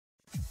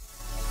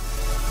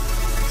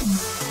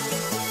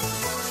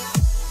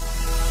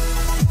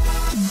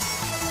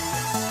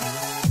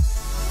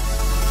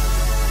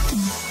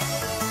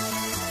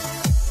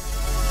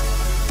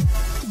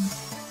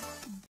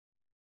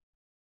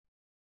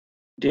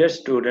Dear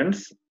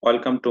students,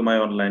 welcome to my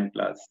online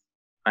class.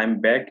 I'm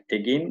back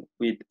again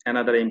with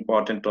another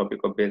important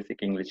topic of basic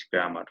English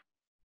grammar.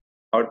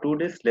 Our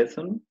today's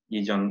lesson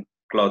is on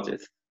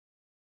clauses.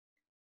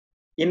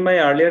 In my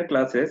earlier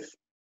classes,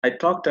 I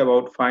talked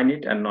about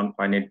finite and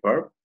non-finite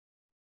verb,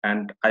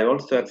 and I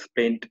also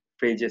explained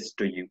phrases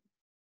to you.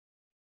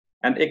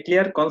 And a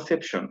clear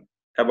conception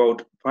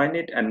about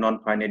finite and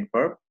non-finite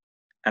verb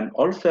and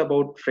also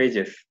about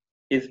phrases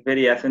is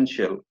very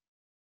essential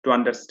to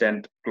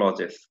understand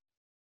clauses.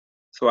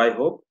 So I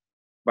hope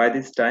by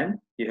this time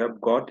you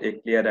have got a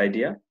clear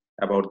idea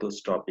about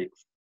those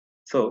topics.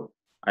 So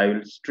I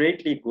will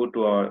straightly go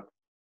to our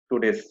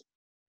today's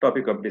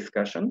topic of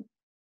discussion,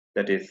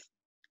 that is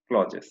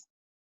clauses.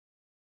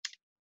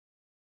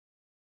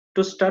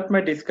 To start my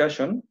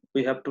discussion,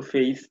 we have to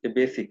face a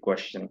basic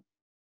question.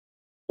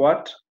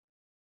 What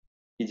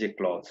is a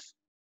clause?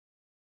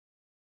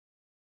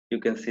 You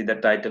can see the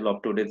title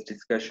of today's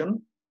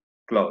discussion,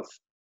 clause.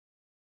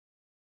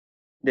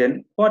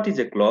 Then what is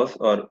a clause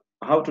or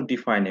how to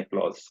define a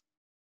clause?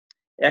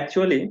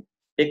 Actually,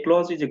 a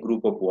clause is a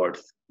group of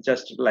words,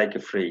 just like a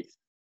phrase.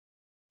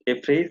 A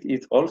phrase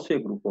is also a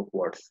group of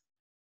words.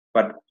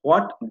 But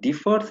what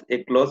differs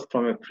a clause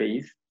from a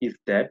phrase is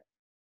that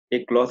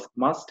a clause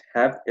must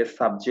have a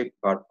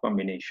subject-verb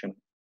combination.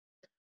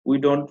 We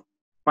don't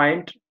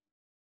find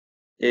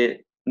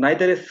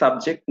neither a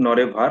subject nor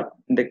a verb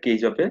in the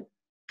case of a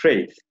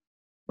phrase.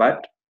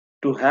 But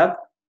to have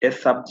a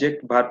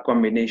subject-verb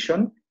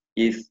combination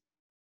is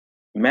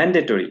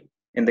mandatory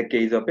in the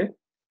case of a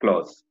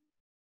clause.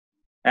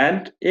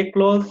 And a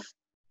clause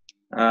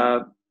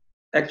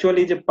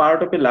actually is a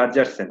part of a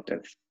larger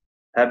sentence,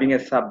 having a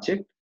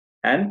subject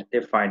and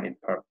a finite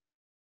verb.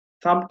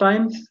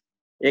 Sometimes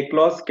a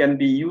clause can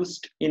be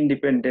used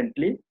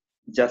independently,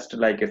 just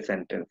like a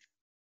sentence.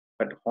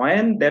 But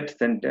when that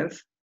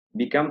sentence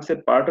becomes a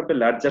part of a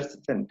larger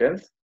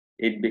sentence,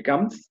 it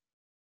becomes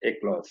a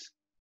clause.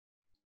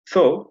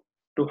 So,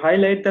 to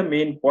highlight the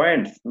main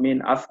points,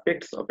 main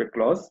aspects of a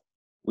clause,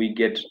 we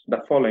get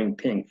the following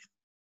things.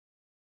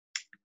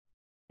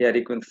 Here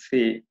you can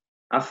see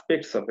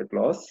aspects of a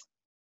clause.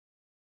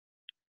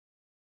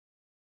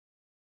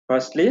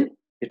 Firstly,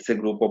 it's a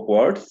group of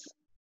words,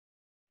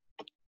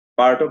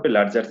 part of a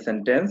larger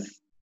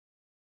sentence,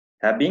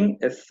 having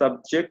a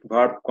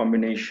subject-verb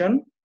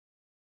combination,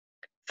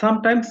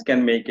 sometimes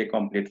can make a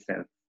complete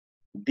sense.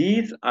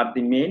 These are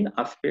the main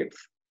aspects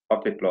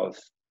of a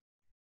clause.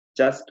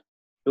 Just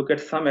look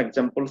at some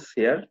examples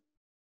here.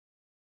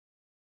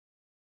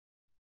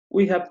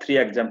 We have three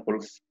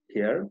examples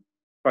here.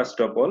 First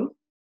of all,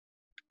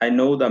 I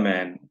know the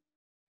man.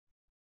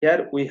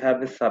 Here we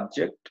have a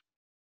subject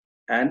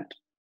and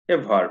a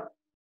verb.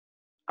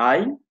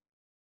 I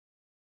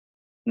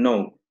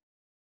know.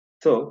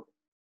 So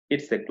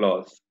it's a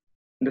clause.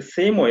 In the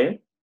same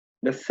way,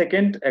 the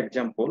second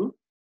example,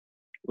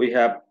 we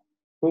have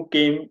who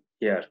came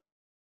here.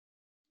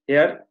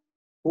 Here,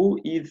 who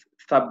is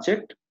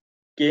subject,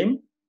 came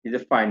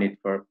is a finite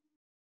verb.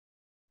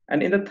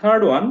 And in the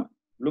third one,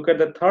 look at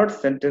the third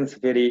sentence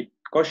very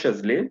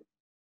cautiously.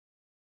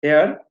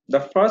 Here,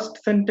 the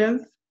first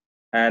sentence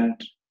and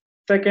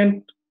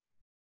second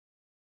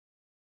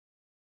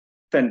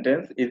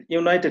sentence is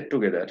united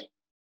together.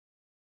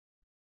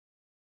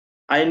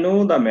 I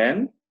know the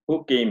man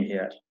who came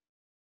here.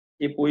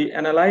 If we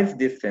analyze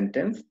this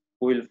sentence,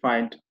 we will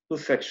find two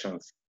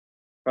sections.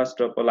 First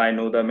of all, I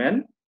know the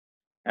man,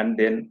 and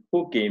then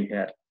who came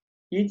here.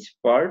 Each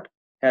part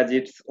has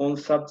its own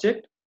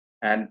subject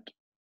and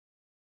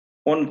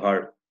own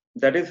verb.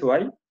 That is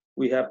why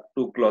we have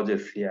two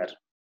clauses here.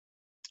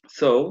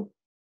 So,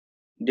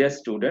 dear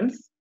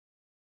students,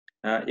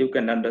 you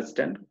can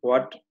understand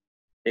what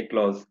a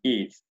clause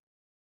is.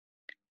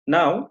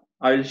 Now,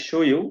 I will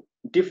show you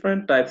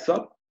different types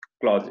of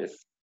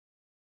clauses.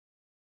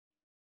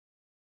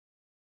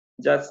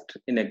 Just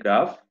in a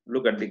graph,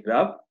 look at the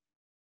graph.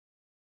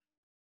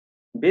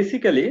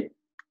 Basically,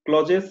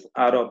 clauses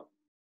are of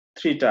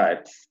three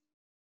types.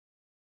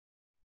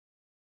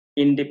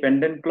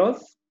 Independent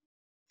clause,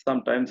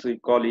 sometimes we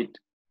call it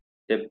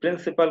a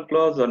principal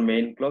clause or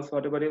main clause,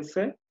 whatever you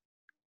say.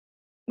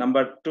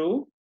 Number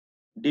two,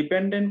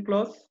 dependent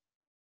clause,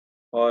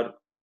 or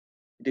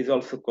it is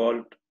also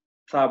called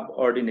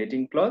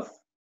subordinating clause.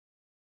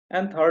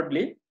 And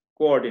thirdly,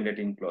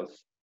 coordinating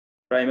clause.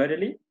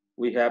 Primarily,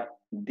 we have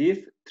these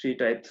three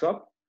types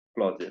of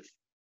clauses.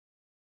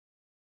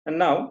 And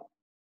now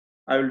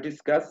I will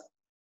discuss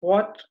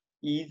what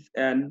is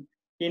an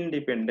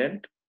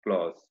independent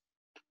clause.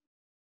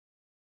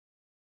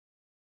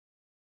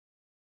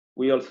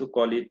 We also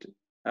call it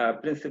a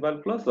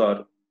principal clause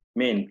or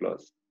main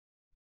clause.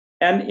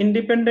 An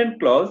independent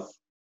clause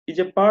is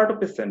a part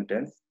of a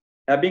sentence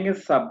having a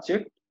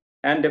subject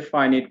and a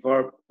finite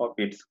verb of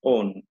its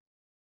own.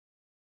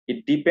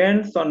 It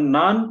depends on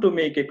none to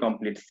make a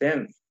complete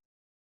sense.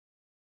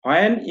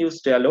 When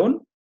used alone,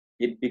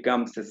 it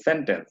becomes a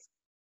sentence.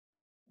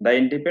 The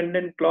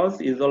independent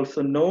clause is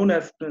also known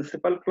as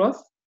principal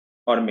clause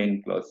or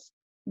main clause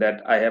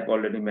that I have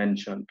already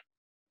mentioned.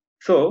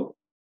 So,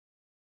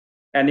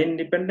 An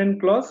independent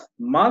clause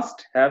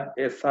must have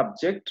a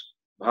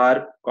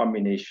subject-verb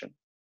combination.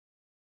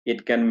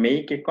 It can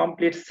make a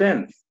complete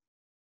sense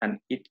and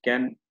it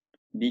can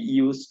be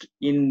used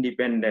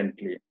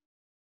independently.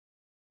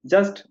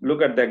 Just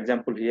look at the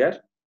example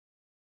here.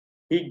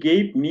 He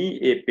gave me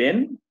a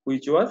pen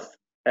which was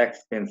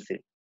expensive.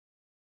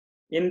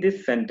 In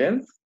this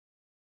sentence,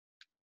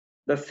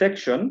 the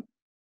section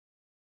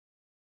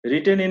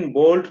written in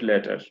bold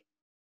letter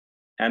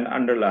and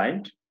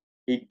underlined,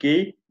 he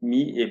gave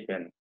me a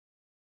pen.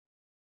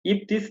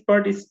 If this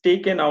part is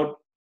taken out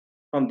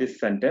from this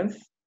sentence,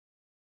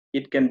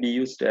 it can be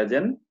used as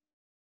an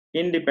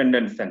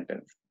independent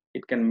sentence.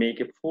 It can make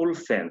a full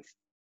sense.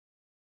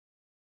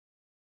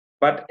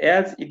 But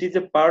as it is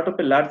a part of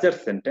a larger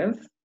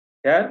sentence,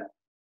 here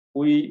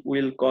we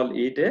will call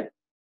it a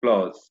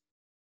clause.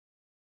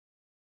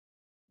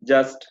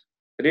 Just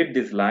read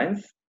these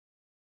lines.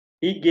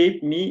 He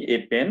gave me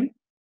a pen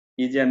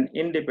is an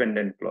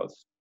independent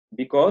clause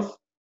because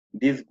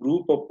this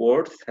group of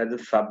words has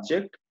a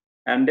subject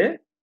and a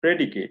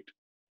predicate.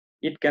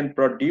 It can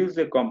produce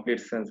a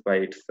complete sense by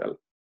itself.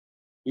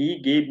 He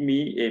gave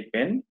me a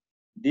pen.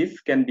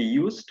 This can be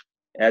used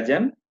as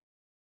an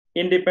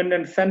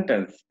independent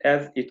sentence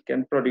as it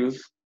can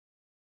produce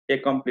a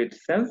complete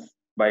sense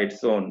by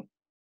its own.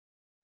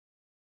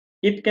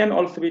 It can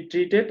also be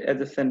treated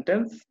as a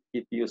sentence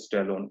if used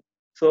alone.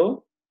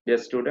 So, dear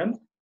students,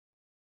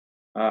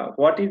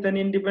 what is an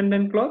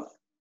independent clause?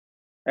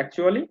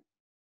 Actually,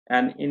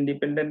 an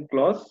independent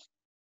clause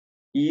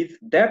is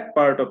that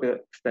part of a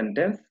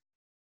sentence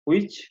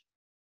which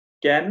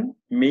can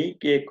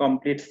make a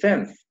complete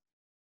sense.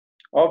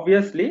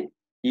 Obviously,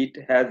 it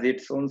has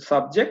its own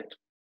subject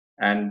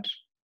and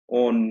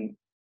own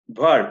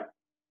verb.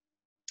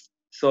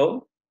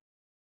 So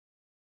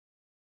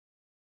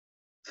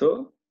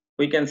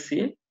we can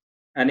see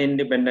an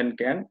independent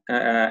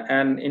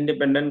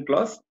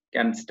clause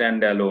can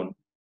stand alone.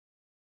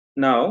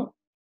 Now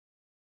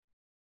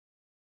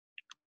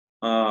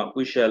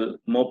we shall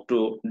move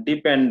to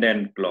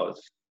dependent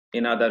clause.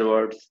 In other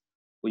words,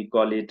 we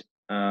call it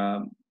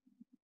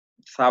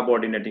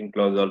subordinating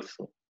clause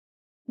also.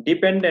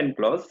 Dependent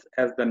clause,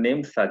 as the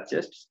name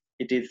suggests,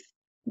 it is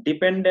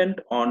dependent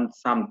on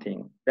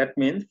something. That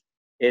means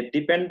a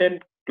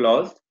dependent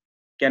clause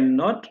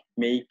cannot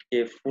make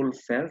a full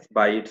sense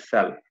by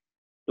itself.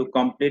 To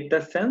complete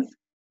the sense,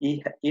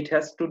 it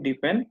has to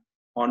depend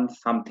on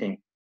something.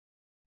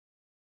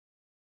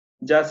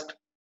 Just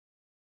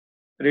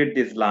read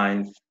these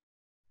lines.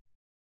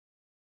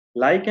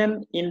 Like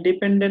an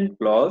independent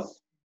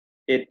clause,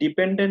 a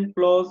dependent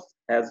clause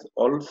has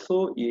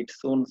also its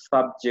own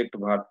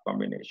subject-verb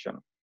combination.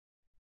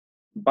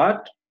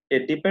 But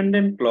a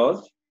dependent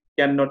clause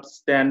cannot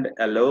stand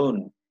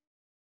alone.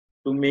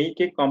 To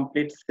make a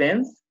complete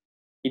sense,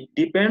 it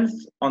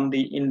depends on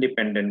the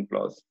independent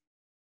clause.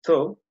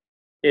 So,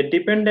 a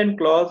dependent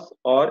clause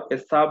or a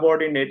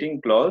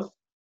subordinating clause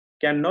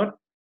cannot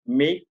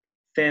make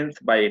sense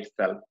by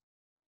itself.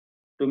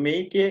 To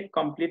make a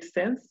complete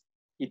sense,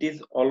 it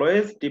is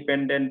always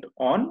dependent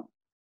on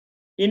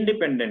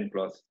independent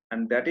clause,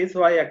 and that is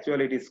why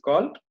actually it is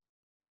called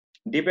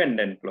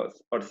dependent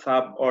clause or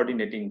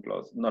subordinating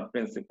clause, not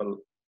principal.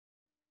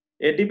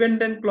 A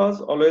dependent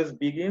clause always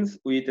begins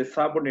with a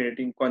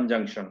subordinating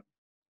conjunction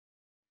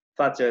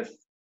such as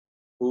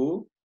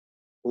who,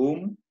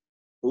 whom,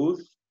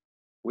 whose,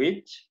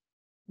 which,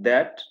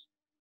 that,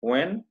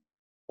 when,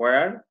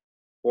 where,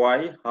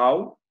 why,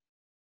 how,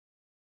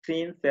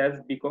 since, as,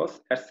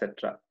 because,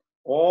 etc.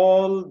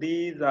 All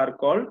these are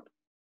called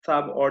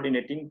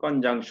subordinating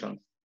conjunctions,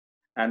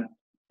 and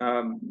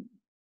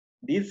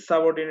these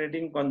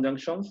subordinating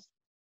conjunctions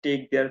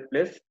take their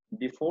place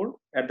before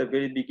at the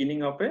very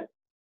beginning of a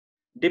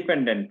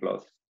dependent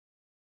clause.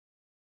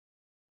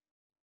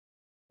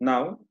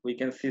 Now we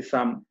can see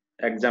some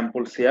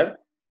examples here.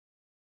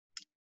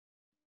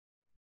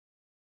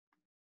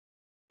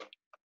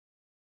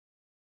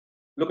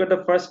 Look at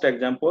the first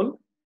example.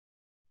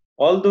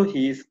 Although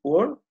he is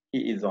poor,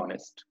 he is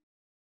honest.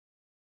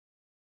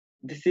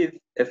 This is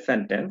a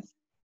sentence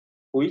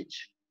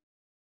which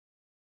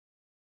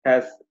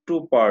has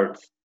two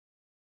parts.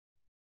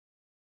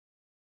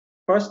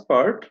 First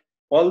part,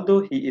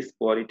 although he is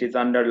poor, it is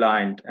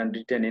underlined and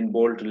written in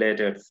bold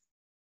letters.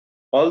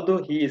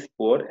 Although he is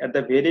poor, at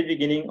the very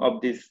beginning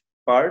of this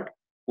part,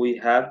 we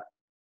have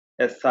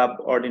a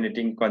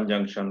subordinating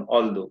conjunction,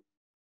 although.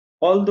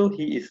 Although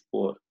he is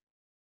poor.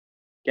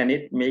 Can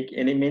it make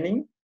any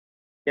meaning?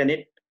 Can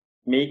it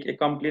make a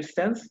complete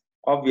sense?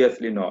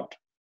 Obviously not.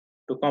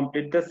 To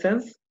complete the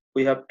sense,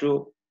 we have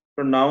to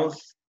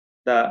pronounce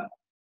the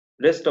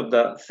rest of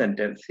the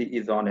sentence, he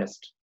is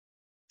honest.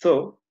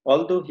 So,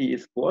 although he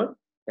is poor,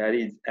 there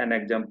is an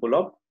example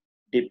of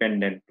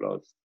dependent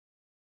clause.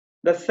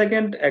 The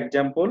second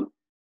example,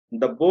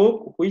 the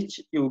book which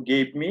you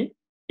gave me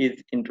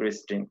is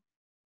interesting.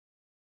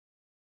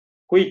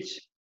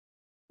 Which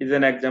is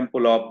an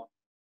example of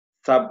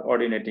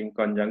subordinating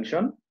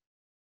conjunction,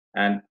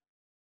 and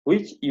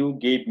which you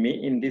gave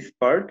me, in this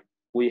part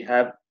we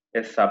have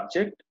a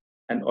subject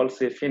and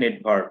also a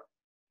finite verb.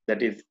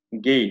 that is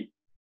gave.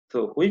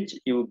 So which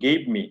you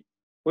gave me,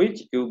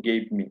 which you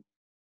gave me.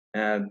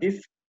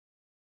 This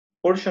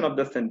portion of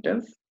the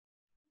sentence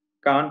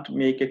can't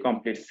make a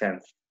complete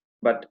sense,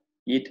 but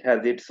it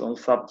has its own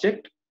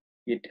subject,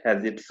 it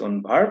has its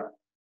own verb,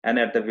 and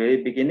at the very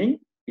beginning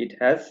it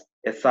has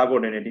a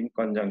subordinating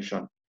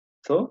conjunction.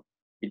 So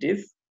it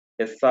is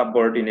a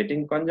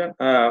subordinating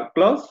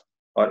clause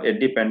or a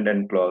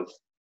dependent clause.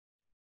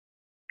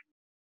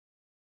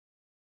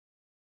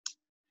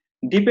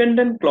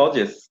 Dependent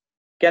clauses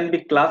can be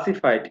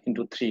classified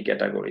into three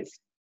categories.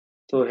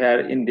 So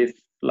here in this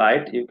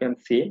slide you can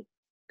see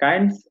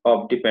kinds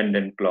of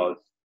dependent clause.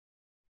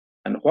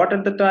 And what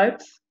are the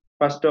types?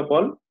 First of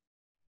all,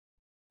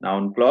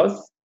 noun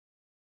clause,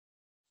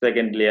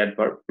 secondly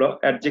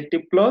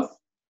adjective clause,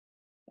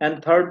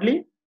 and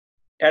thirdly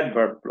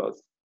adverb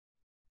clause.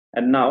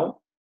 And now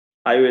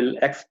I will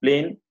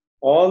explain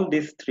all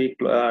these three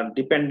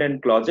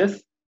dependent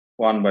clauses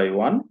one by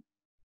one.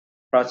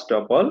 First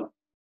of all,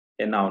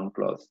 a noun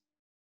clause.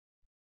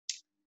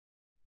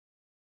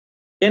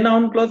 A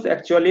noun clause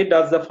actually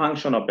does the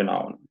function of a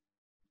noun.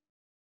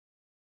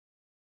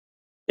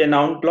 A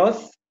noun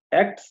clause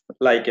acts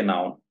like a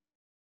noun.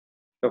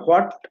 So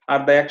what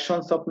are the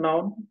actions of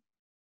noun?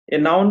 A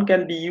noun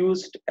can be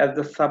used as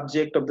the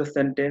subject of the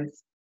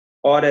sentence,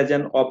 or as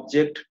an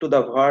object to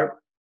the verb,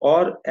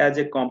 or as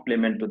a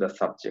complement to the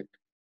subject.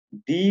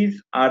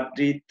 These are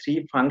the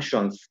three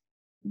functions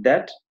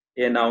that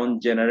a noun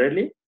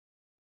generally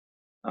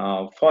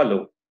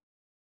follow.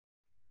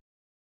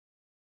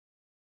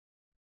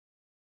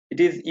 It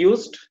is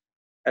used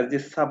as the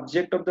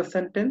subject of the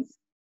sentence,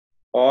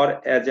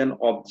 or as an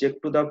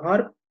object to the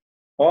verb,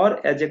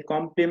 or as a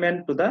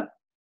complement to the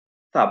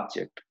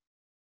subject.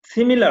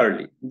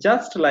 Similarly,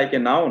 just like a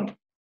noun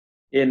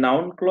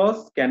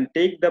clause can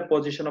take the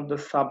position of the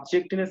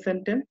subject in a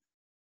sentence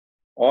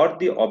or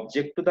the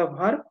object to the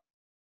verb.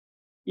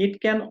 It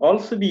can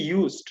also be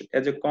used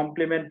as a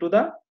complement to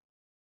the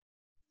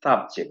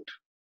subject.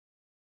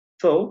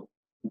 So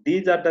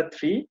these are the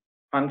three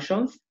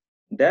functions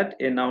that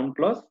a noun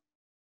clause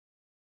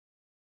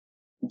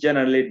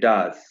generally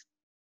does.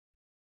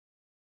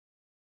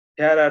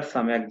 Here are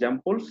some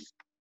examples.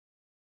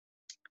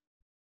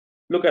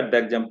 Look at the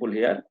example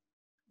here.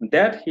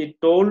 That he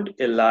told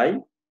a lie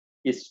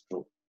is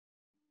true.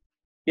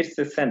 It's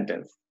a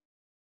sentence.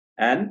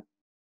 And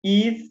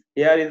is,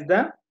 here is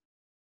the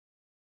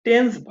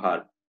tense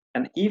verb.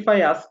 And if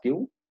I ask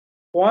you,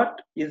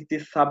 what is the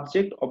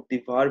subject of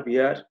the verb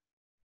here?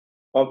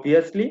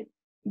 Obviously,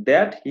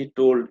 that he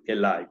told a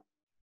lie.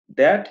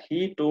 That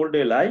he told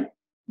a lie.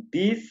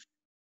 This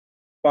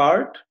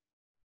part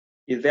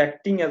is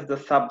acting as the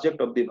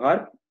subject of the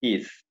verb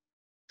is.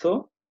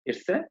 So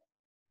it's a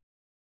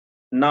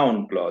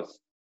noun clause.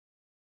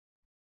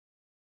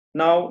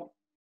 Now,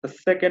 the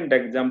second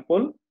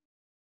example,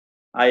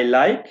 I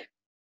like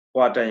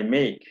what I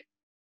make.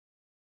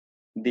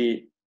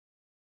 The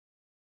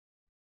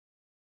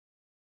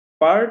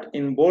part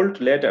in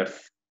bold letters,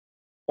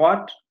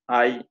 what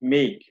I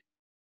make,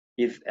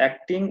 is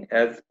acting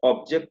as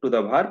object to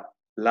the verb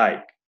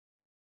like.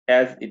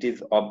 As it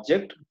is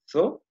object,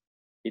 so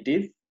it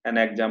is an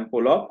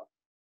example of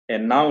a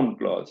noun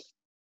clause.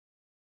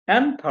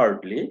 And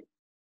thirdly,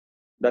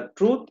 the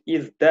truth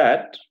is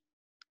that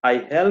I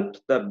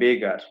helped the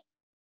beggar.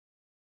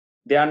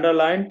 The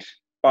underlined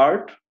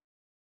part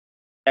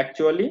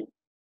actually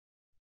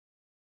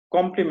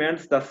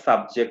complements the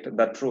subject,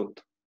 the truth.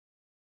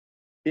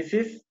 This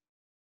is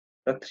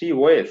the three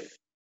ways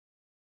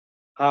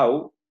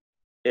how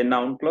a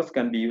noun clause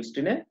can be used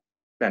in a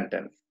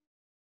sentence.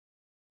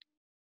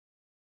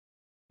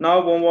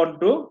 Now move on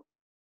to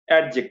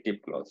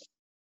adjective clause.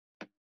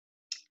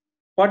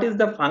 What is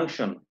the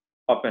function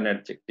of an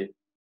adjective?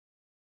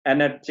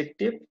 An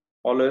adjective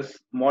always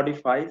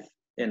modifies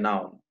a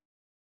noun.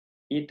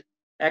 It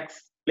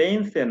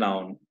explains a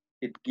noun.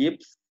 It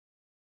gives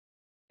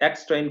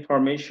extra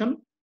information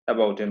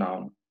about a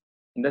noun.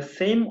 In the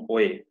same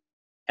way,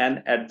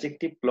 an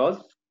adjective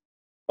clause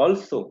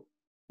also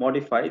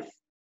modifies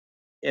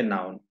a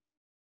noun.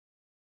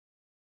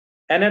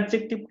 An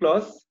adjective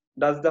clause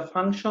does the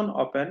function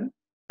of an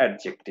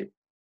adjective.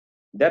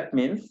 That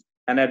means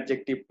an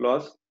adjective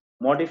clause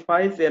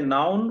modifies a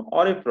noun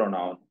or a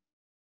pronoun.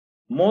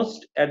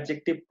 Most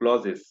adjective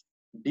clauses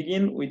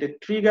begin with a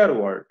trigger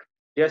word.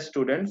 Dear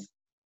students,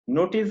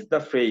 notice the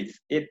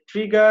phrase, a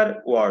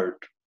trigger word.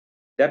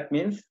 That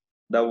means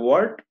the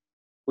word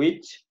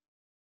which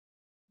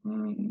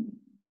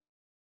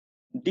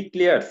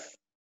declares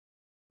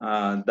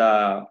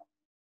the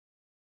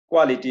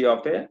quality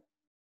of a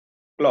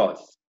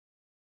clause.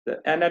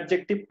 An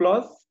adjective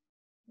clause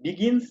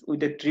begins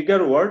with a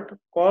trigger word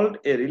called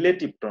a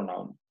relative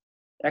pronoun.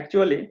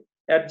 Actually,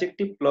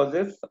 adjective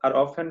clauses are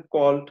often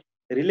called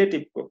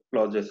relative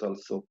clauses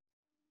also.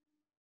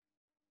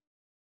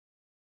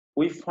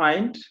 We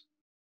find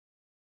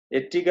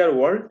a trigger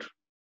word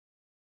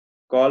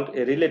called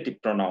a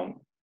relative pronoun,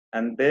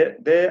 and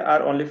they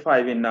are only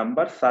 5 in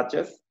number, such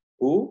as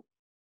who,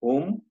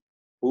 whom,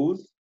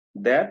 whose,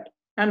 that,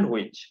 and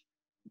which.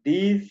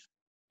 These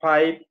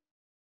 5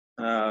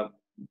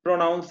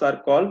 pronouns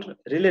are called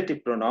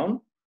relative pronoun,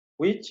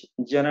 which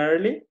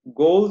generally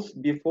goes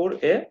before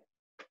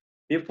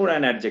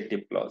an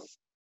adjective clause.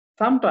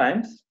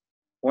 Sometimes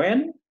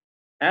when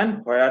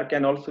and where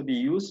can also be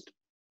used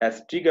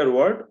as trigger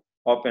word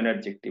of an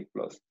adjective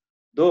clause.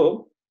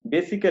 Though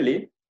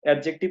basically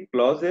adjective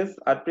clauses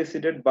are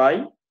preceded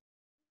by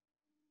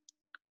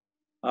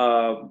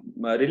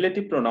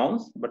relative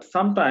pronouns, but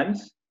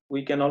sometimes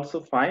we can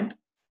also find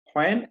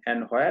when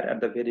and where at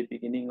the very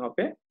beginning of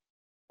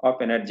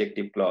an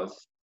adjective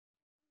clause.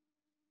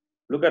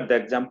 Look at the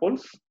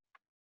examples.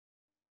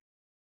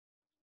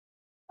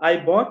 I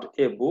bought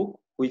a book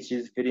which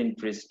is very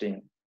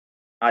interesting.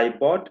 I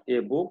bought a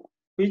book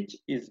which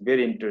is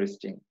very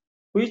interesting.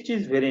 Which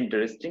is very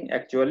interesting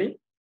actually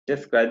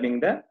describing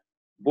the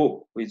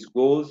book which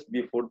goes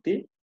before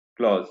the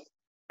clause,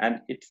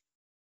 and it's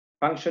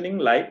functioning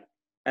like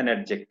an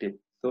adjective.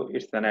 So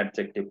it's an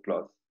adjective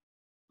clause.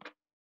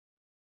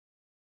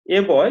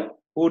 A boy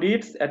who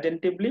reads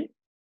attentively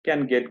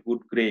can get good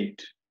grade.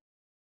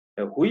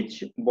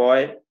 Which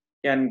boy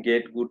can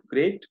get good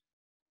grade?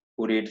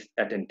 Who reads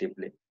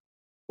attentively.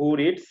 Who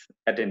reads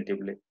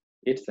attentively.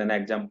 It's an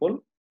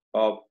example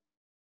of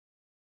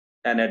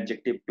an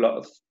adjective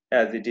clause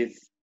as it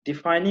is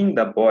defining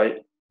the boy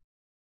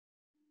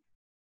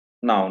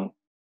noun,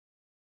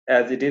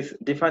 as it is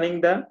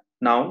defining the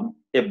noun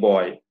a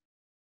boy.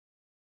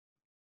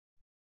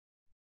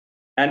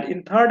 And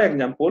in third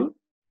example,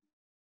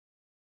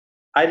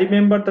 I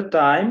remember the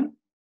time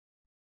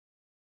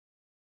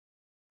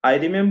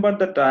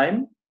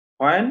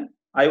when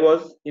I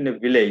was in a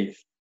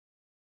village.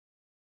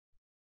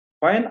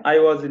 When I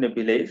was in a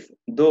village,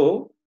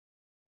 though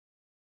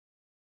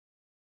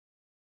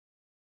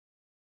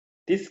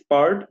this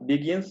part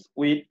begins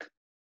with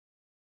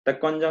the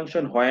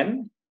conjunction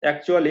when,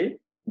 actually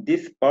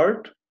this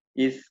part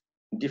is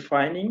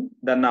defining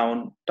the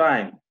noun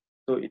time.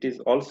 So it is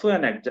also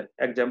an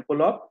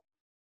example of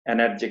an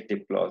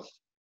adjective clause.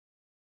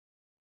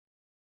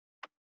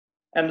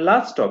 And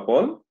last of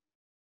all,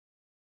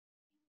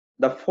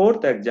 the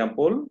fourth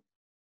example,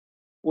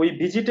 we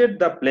visited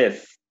the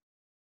place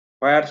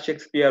where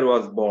Shakespeare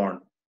was born.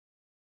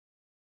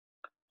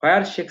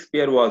 Where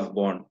Shakespeare was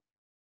born.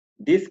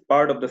 This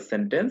part of the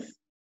sentence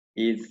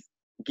is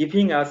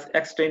giving us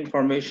extra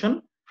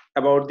information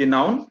about the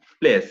noun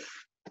place.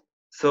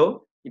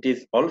 So it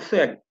is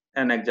also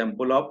an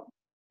example of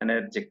an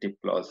adjective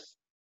clause.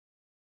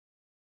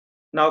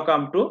 Now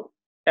come to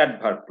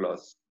adverb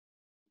clause.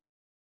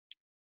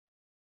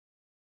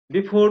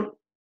 Before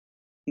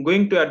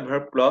going to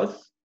adverb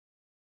clause,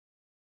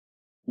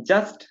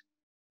 just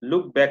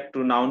look back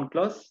to noun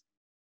clause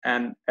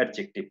and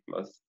adjective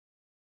clause.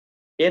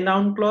 A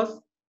noun clause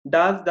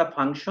does the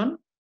function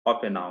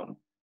of a noun.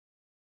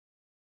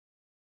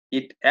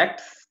 It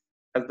acts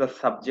as the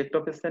subject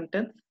of a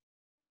sentence.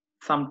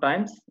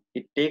 Sometimes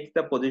it takes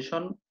the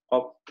position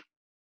of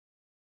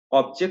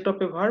object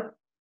of a verb,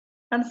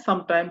 and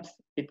sometimes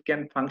it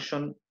can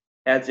function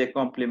as a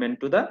complement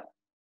to the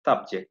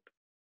subject.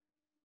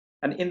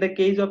 And in the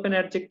case of an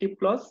adjective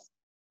clause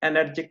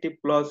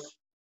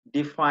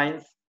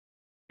defines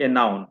a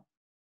noun.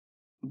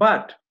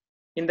 But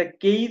in the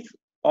case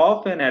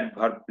of an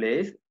adverb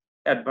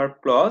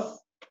clause,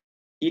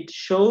 it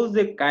shows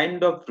a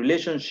kind of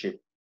relationship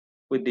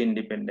with the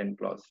independent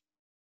clause.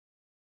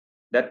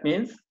 That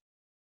means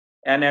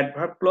an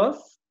adverb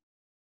clause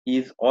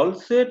is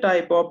also a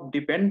type of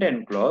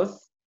dependent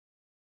clause,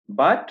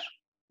 but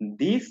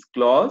this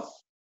clause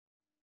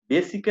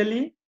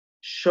basically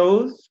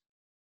shows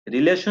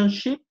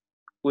relationship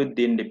with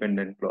the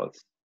independent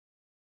clause.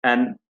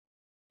 And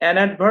an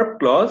adverb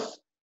clause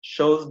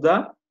shows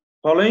the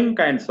following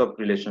kinds of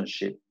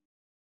relationship.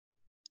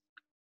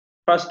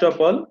 First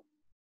of all,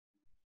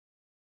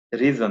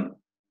 reason.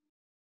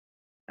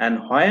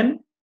 And when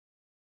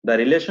the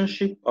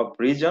relationship of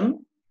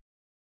reason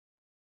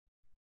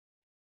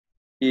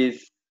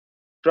is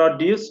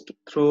produced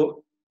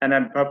through an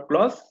adverb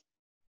clause,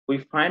 we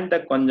find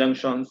the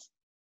conjunctions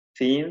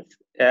since,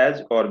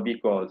 as, or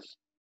because.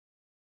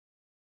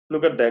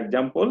 Look at the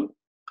example.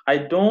 I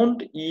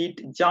don't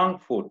eat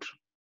junk food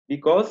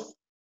because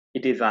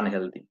it is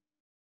unhealthy.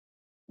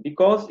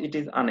 Because it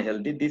is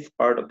unhealthy, this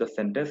part of the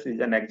sentence is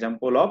an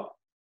example of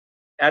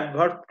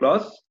adverb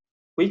clause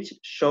which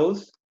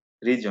shows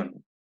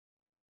reason.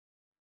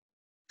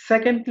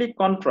 Secondly,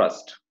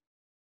 contrast.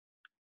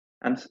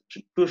 And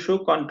to show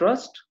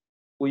contrast,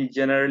 we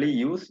generally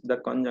use the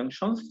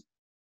conjunctions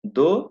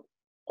though,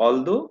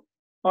 although,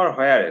 or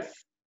whereas.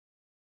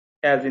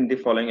 As in the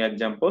following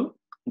example,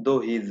 though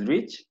he is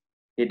rich,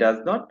 he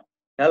does not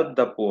help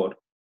the poor.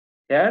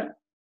 Here,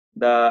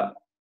 the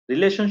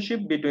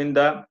relationship between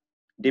the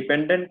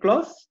dependent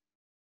clause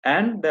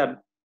and the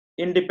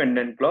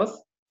independent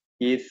clause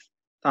is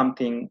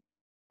something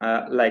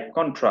like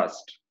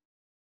contrast.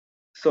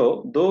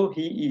 So, though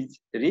he is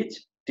rich,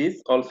 it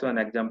is also an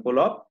example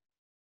of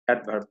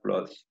adverb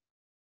clause.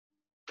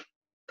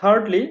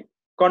 Thirdly,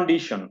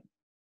 condition.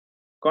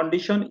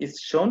 Condition is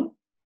shown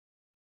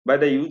by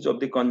the use of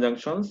the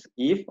conjunctions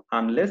if,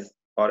 unless,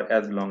 or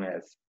as long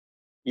as.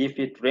 If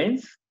it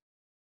rains,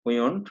 we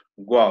won't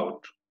go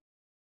out.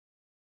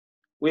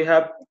 We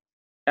have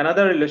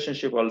another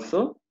relationship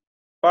also,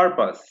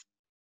 purpose,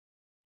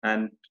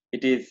 and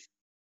it is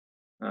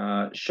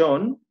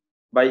shown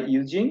by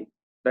using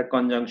the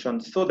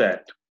conjunction so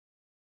that.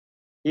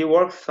 He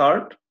works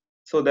hard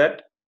so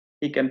that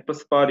he can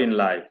prosper in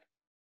life.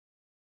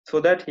 So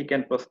that he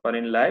can prosper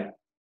in life,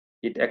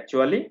 it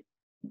actually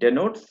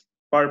denotes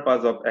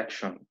purpose of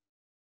action.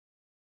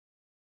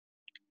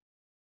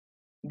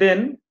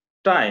 Then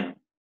time.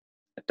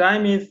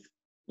 Time is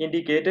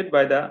indicated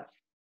by the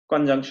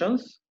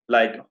conjunctions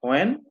like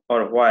when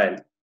or while.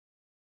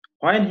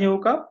 When he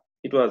woke up,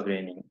 it was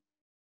raining.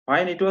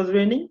 When it was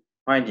raining,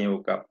 when he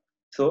woke up.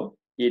 So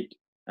it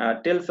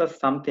tells us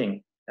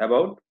something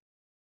about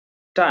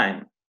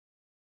time.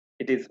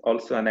 It is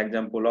also an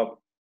example of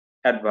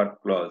adverb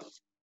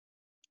clause.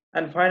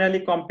 And finally,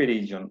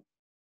 comparison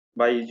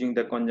by using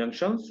the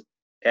conjunctions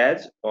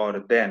as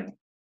or then.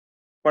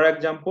 For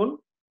example,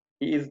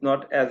 he is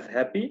not as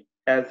happy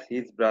as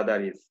his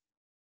brother is.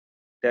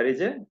 There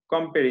is a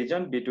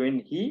comparison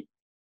between he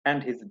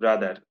and his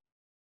brother.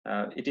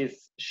 It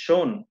is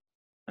shown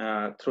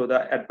through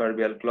the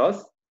adverbial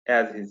clause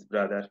as his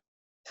brother.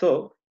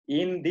 So,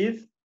 in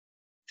these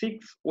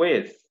 6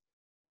 ways,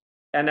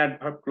 an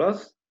adverb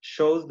clause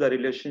shows the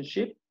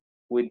relationship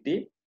with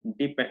the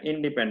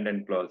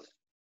independent clause.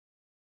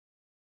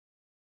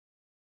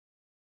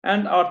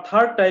 And our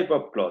third type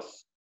of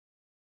clause,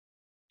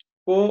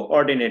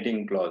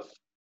 coordinating clause.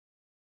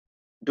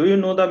 Do you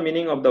know the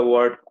meaning of the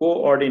word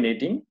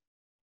coordinating?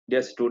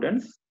 Dear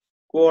students,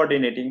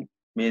 coordinating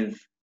means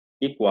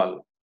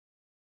equal.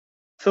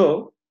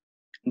 So,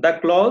 the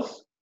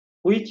clause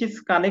which is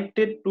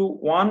connected to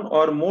one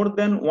or more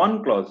than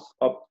one clause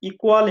of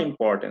equal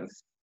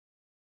importance.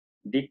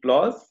 The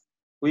clause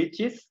which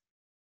is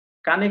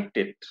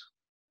connected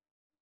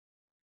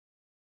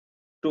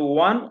to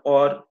one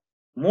or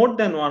more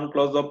than one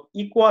clause of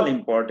equal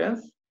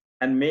importance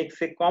and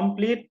makes a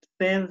complete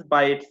sense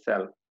by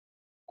itself.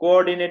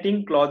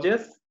 Coordinating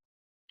clauses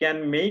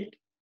can make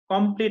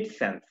complete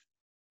sense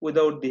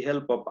without the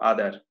help of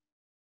other.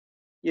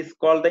 Is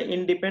called the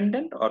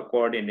independent or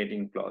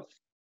coordinating clause.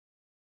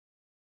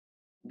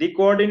 The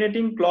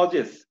coordinating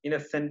clauses in a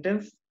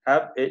sentence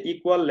have an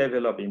equal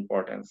level of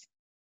importance.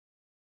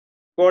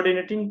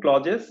 Coordinating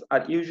clauses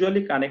are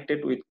usually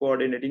connected with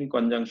coordinating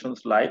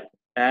conjunctions like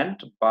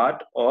and,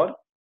 but, or,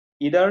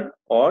 either,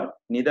 or,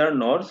 neither,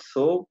 nor,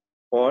 so,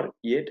 or,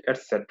 yet,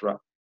 etc.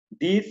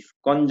 These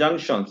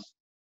conjunctions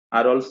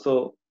are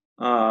also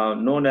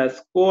known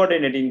as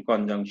coordinating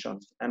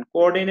conjunctions, and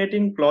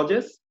coordinating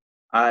clauses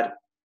are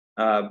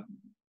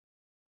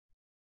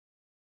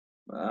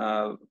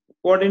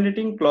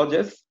coordinating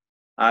clauses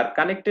are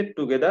connected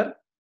together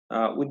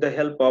with the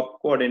help of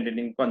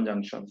coordinating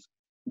conjunctions.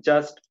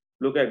 Just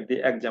look at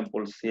the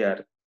examples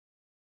here.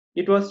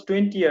 It was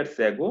 20 years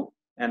ago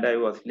and I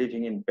was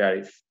living in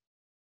Paris.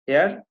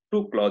 Here,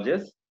 2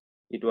 clauses.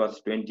 It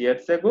was 20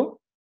 years ago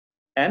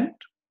and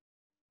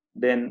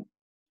then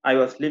I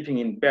was living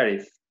in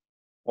Paris.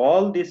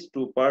 All these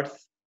 2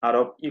 parts are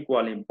of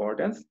equal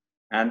importance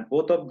and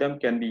both of them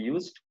can be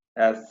used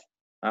as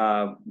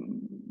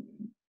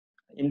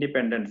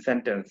independent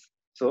sentence.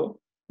 So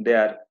they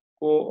are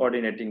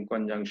coordinating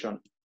conjunction.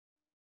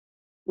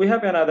 We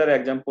have another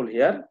example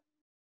here.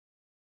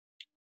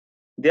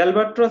 The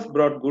albatross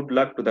brought good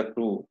luck to the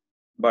crew,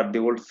 but the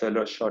old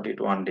sailor shot it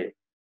one day.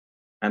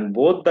 And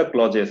both the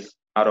clauses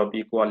are of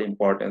equal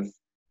importance.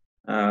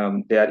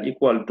 They are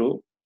equal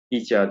to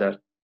each other,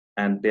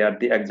 and they are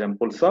the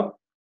examples of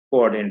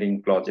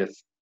coordinating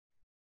clauses.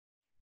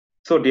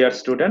 So, dear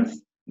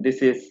students,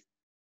 this is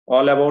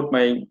all about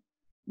my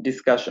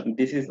discussion.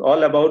 This is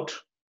all about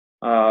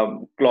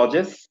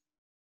clauses,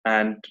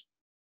 and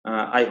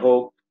I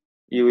hope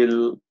you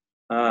will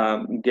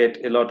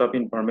get a lot of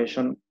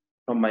information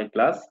from my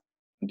class.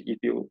 And if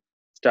you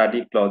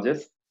study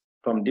clauses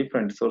from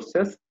different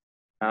sources,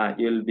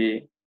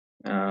 you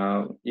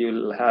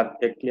will have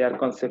a clear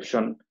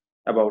conception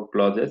about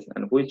clauses,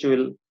 and which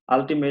will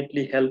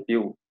ultimately help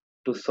you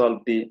to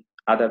solve the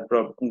other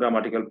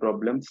grammatical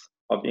problems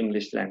of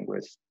English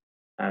language.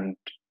 And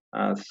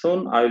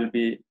soon I will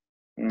be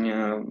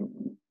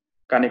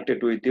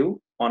connected with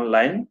you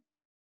online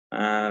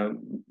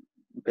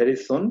very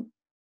soon.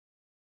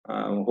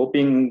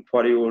 Hoping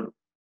for your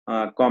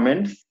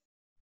comments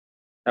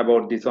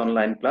about this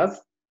online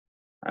class,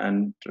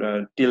 and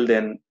till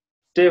then,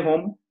 stay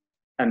home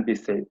and be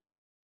safe.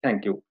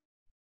 Thank you.